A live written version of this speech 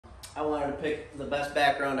I wanted to pick the best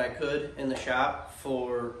background I could in the shop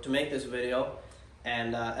to make this video,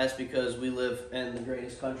 and that's because we live in the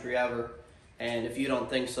greatest country ever. And if you don't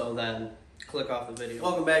think so, then click off the video.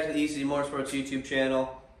 Welcome back to the ECD MotorSports YouTube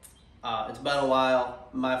channel. It's been a while.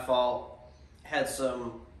 My fault. Had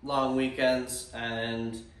some long weekends,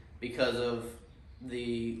 and because of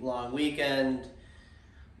the long weekend,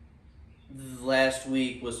 last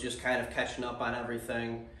week was just kind of catching up on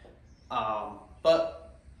everything. But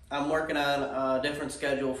I'm working on a different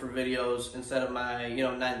schedule for videos. Instead of my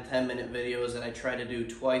 9 to 10 minute videos that I try to do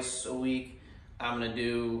twice a week, I'm gonna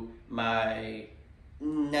do my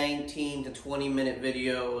 19 to 20 minute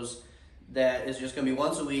videos that is just gonna be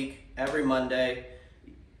once a week, every Monday.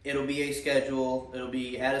 It'll be a schedule. It'll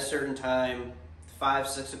be at a certain time, 5,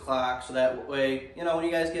 6 o'clock, so that way, when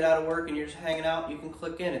you guys get out of work and you're just hanging out, you can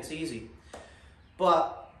click in. It's easy.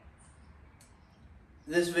 But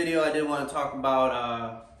this video, I did want to talk about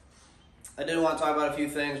a few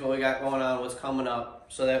things, what we got going on, what's coming up,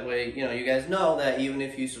 so that way, you guys know that even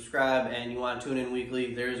if you subscribe and you want to tune in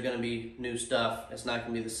weekly, there's going to be new stuff. It's not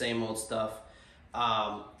going to be the same old stuff.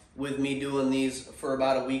 With me doing these for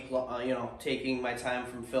about a week, taking my time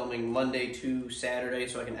from filming Monday to Saturday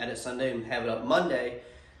so I can edit Sunday and have it up Monday,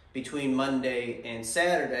 between Monday and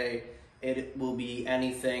Saturday, it will be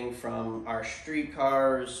anything from our street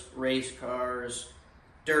cars, race cars,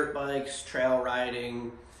 dirt bikes, trail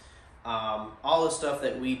riding, all the stuff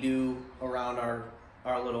that we do around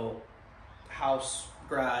our little house,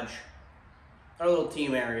 garage, our little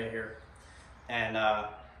team area here. And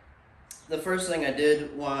the first thing I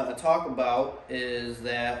did want to talk about is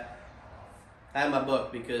that I have my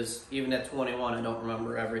book, because even at 21 I don't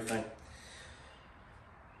remember everything.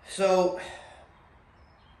 So,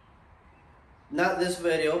 not this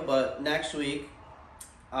video, but next week,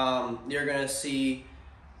 you're going to see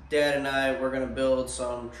Dad and we're going to build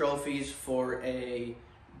some trophies for a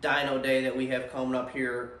dyno day that we have coming up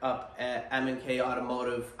here up at M&K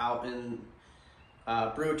Automotive out in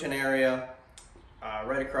Brewerton area,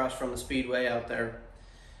 right across from the Speedway out there.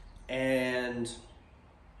 And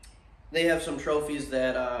they have some trophies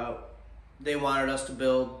that they wanted us to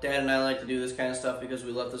build. Dad and I like to do this kind of stuff because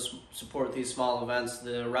we love to support these small events.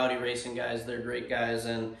 The Rowdy Racing guys, they're great guys,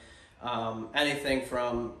 and anything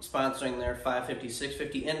from sponsoring their 550,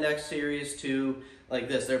 650 Index Series to like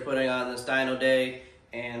this. They're putting on this dyno day,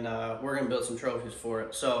 and we're going to build some trophies for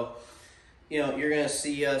it. So, you're going to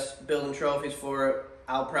see us building trophies for it.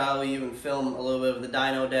 I'll probably even film a little bit of the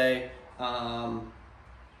dyno day.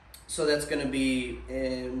 So that's going to be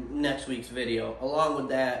in next week's video. Along with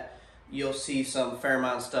that, you'll see some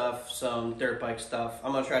Fairmont stuff, some dirt bike stuff.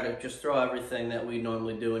 I'm going to try to just throw everything that we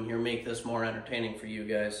normally do in here, make this more entertaining for you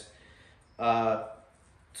guys.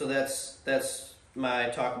 So that's my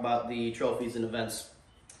talk about the trophies and events.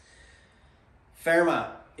 Fairmont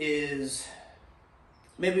is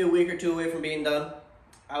maybe a week or two away from being done.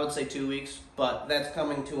 I would say 2 weeks, but that's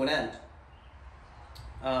coming to an end.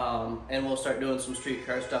 And we'll start doing some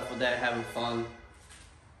streetcar stuff with that, having fun.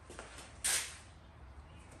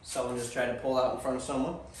 Someone just tried to pull out in front of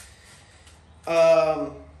someone.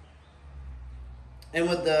 And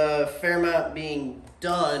with the Fairmont being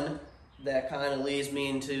done, that kind of leads me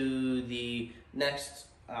into the next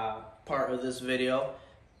part of this video.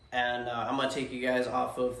 And I'm going to take you guys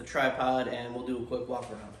off of the tripod and we'll do a quick walk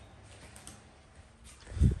around.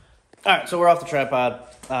 Alright, so we're off the tripod.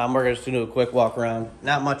 We're going to do a quick walk around.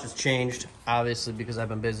 Not much has changed, obviously, because I've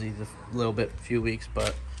been busy a little bit, a few weeks,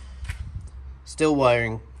 but still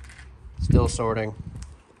wiring, still sorting,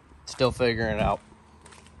 still figuring it out.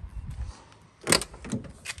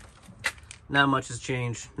 Not much has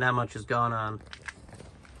changed, not much has gone on.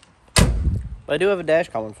 But I do have a dash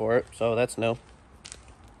coming for it, so that's new.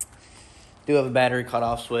 Do have a battery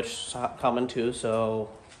cutoff switch coming too, so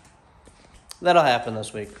that'll happen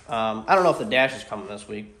this week. I don't know if the dash is coming this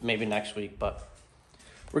week, maybe next week, but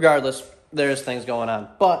regardless, there's things going on.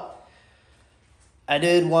 But I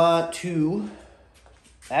did want to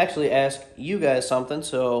actually ask you guys something,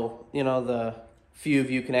 so the few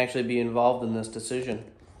of you can actually be involved in this decision.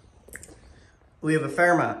 We have a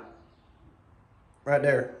Fairmont right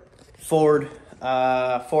there, Ford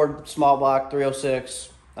small block 306,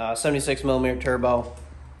 76 millimeter turbo.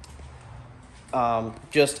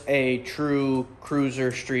 Just a true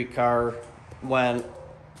cruiser street car. Went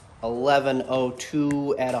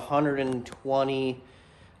 11:02 at 120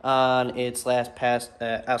 on its last pass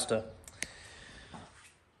at ESTA.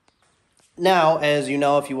 Now, as you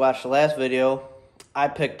know, if you watched the last video, I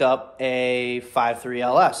picked up a 5.3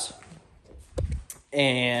 LS.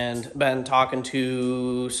 And been talking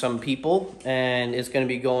to some people, and it's going to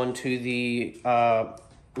be going to the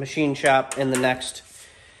machine shop in the next,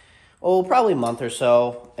 probably month or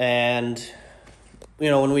so. And, you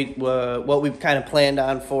know, when what we kind of planned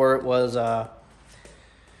on for it was,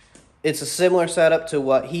 it's a similar setup to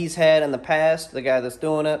what he's had in the past, the guy that's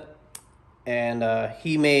doing it. And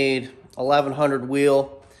he made 1100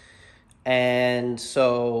 wheel. And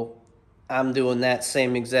so I'm doing that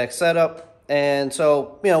same exact setup. And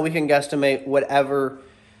so, you know, we can guesstimate whatever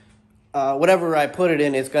I put it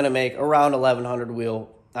in, it's going to make around 1100 wheel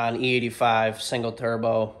on E85 single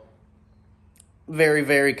turbo. Very,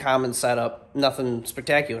 very common setup. Nothing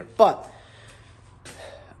spectacular. But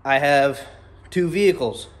I have two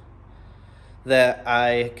vehicles that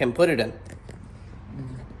I can put it in.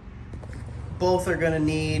 Both are going to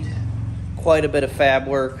need quite a bit of fab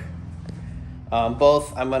work.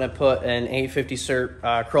 Both I'm going to put an 850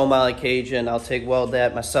 cert chrome alley cage in. I'll TIG weld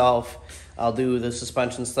that myself. I'll do the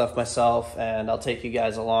suspension stuff myself, and I'll take you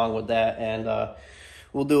guys along with that. And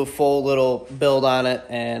we'll do a full little build on it,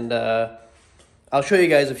 and I'll show you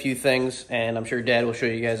guys a few things, and I'm sure Dad will show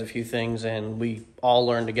you guys a few things, and we all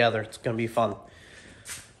learn together. It's going to be fun.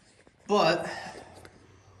 But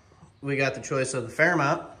we got the choice of the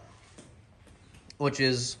Fairmont, which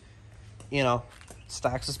is, you know,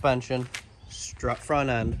 stock suspension, strut front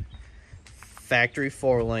end, factory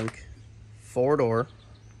 4-link, 4-door,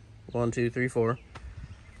 1, 2, 3, 4,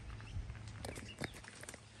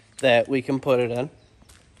 that we can put it in.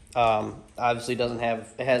 Obviously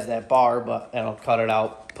it has that bar, but I'll cut it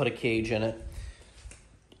out, put a cage in it.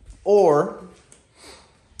 Or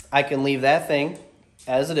I can leave that thing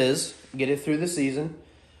as it is, get it through the season,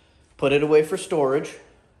 put it away for storage,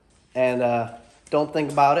 and don't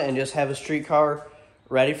think about it, and just have a street car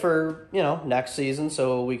ready for, you know, next season,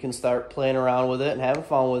 so we can start playing around with it and having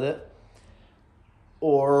fun with it.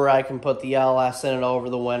 Or I can put the LS in it over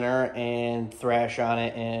the winter and thrash on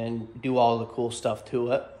it and do all the cool stuff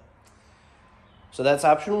to it. So that's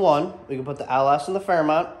option one. We can put the LS in the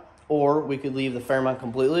Fairmont, or we could leave the Fairmont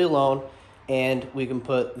completely alone and we can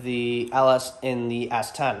put the LS in the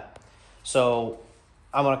S10. So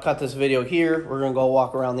I'm going to cut this video here. We're going to go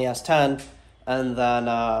walk around the S10, and then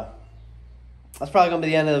that's probably going to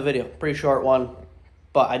be the end of the video. Pretty short one,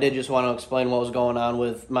 but I did just want to explain what was going on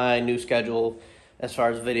with my new schedule as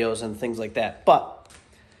far as videos and things like that. But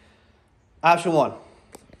option one,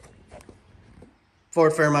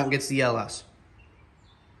 Ford Fairmont gets the LS.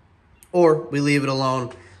 Or we leave it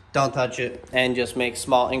alone, don't touch it, and just make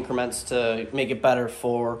small increments to make it better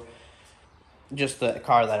for just the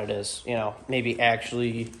car that it is. You know, maybe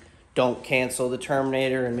actually don't cancel the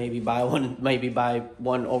Terminator and maybe buy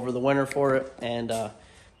one over the winter for it and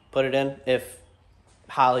put it in if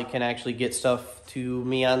Holly can actually get stuff to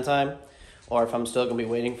me on time, or if I'm still going to be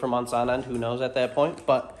waiting for months on end, who knows at that point.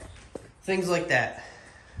 But things like that.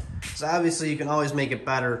 So obviously you can always make it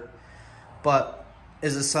better, but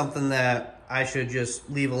is it something that I should just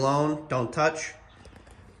leave alone, don't touch?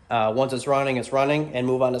 Once it's running, and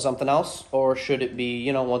move on to something else? Or should it be,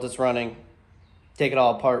 you know, once it's running, take it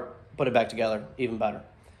all apart, put it back together, even better?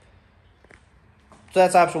 So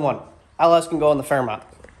that's option one. LS can go in the Fairmont.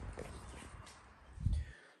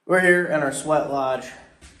 We're here in our sweat lodge.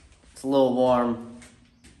 It's a little warm.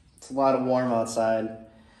 It's a lot of warm outside.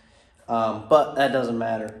 But that doesn't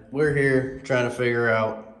matter. We're here trying to figure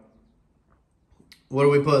out, what are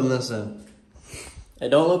we putting this in? It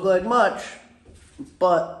don't look like much,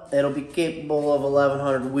 but it'll be capable of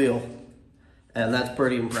 1100 wheel. And that's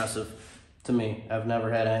pretty impressive to me. I've never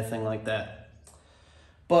had anything like that.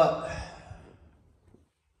 But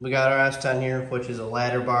we got our S10 here, which is a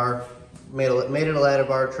ladder bar. Made it a ladder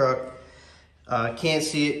bar truck. Can't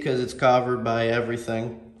see it because it's covered by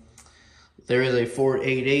everything. There is a Ford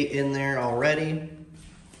 88 in there already.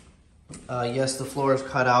 Yes, the floor is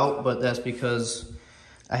cut out, but that's because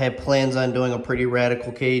I had plans on doing a pretty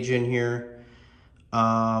radical cage in here.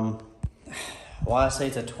 I want to say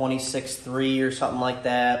it's a 26.3 or something like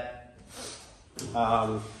that.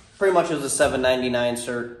 Pretty much it was a 799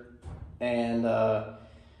 cert, and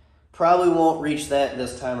probably won't reach that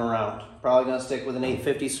this time around. Probably going to stick with an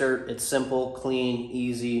 850 cert. It's simple, clean,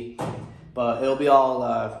 easy, but it'll be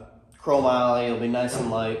all chrome alley. It'll be nice and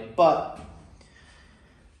light, but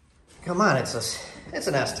come on, it's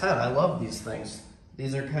an S10. I love these things.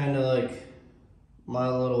 These are kind of like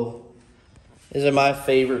these are my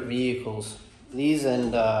favorite vehicles. These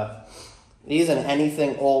and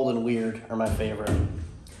anything old and weird are my favorite.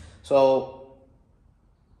 So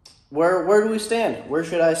where do we stand? Where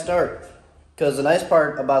should I start? Because the nice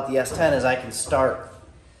part about the S10 is I can start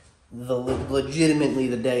legitimately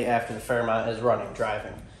the day after the Fairmont is running,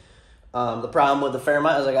 driving. The problem with the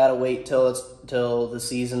Fairmont is I gotta wait till the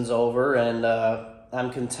season's over and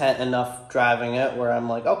I'm content enough driving it where I'm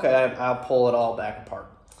like, okay, I'll pull it all back apart.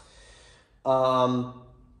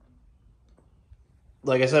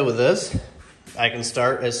 Like I said, with this, I can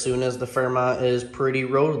start as soon as the Fairmont is pretty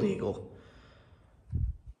road legal.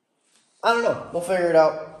 I don't know. We'll figure it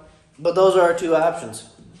out. But those are our two options.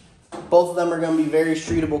 Both of them are going to be very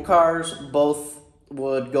streetable cars. Both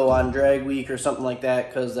would go on drag week or something like that,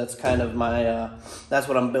 because that's kind of my, that's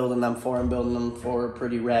what I'm building them for. I'm building them for a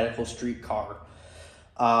pretty radical street car.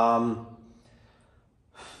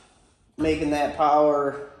 Making that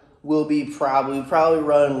power will be probably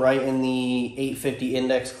run right in the 850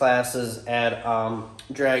 index classes at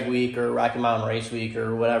drag week or Rocky Mountain Race Week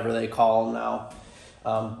or whatever they call them now.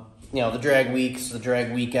 You know, the drag weeks, the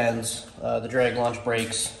drag weekends, the drag lunch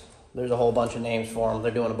breaks. There's a whole bunch of names for them.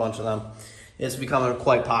 They're doing a bunch of them. It's becoming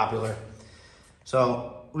quite popular.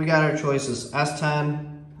 So we got our choices: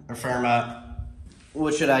 S10 or Fairmont.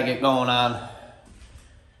 What should I get going on?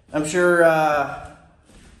 I'm sure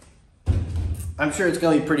it's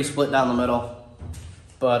going to be pretty split down the middle.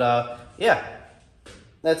 But yeah,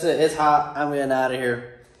 that's it. It's hot. I'm getting out of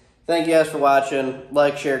here. Thank you guys for watching.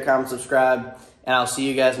 Like, share, comment, subscribe, and I'll see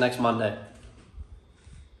you guys next Monday.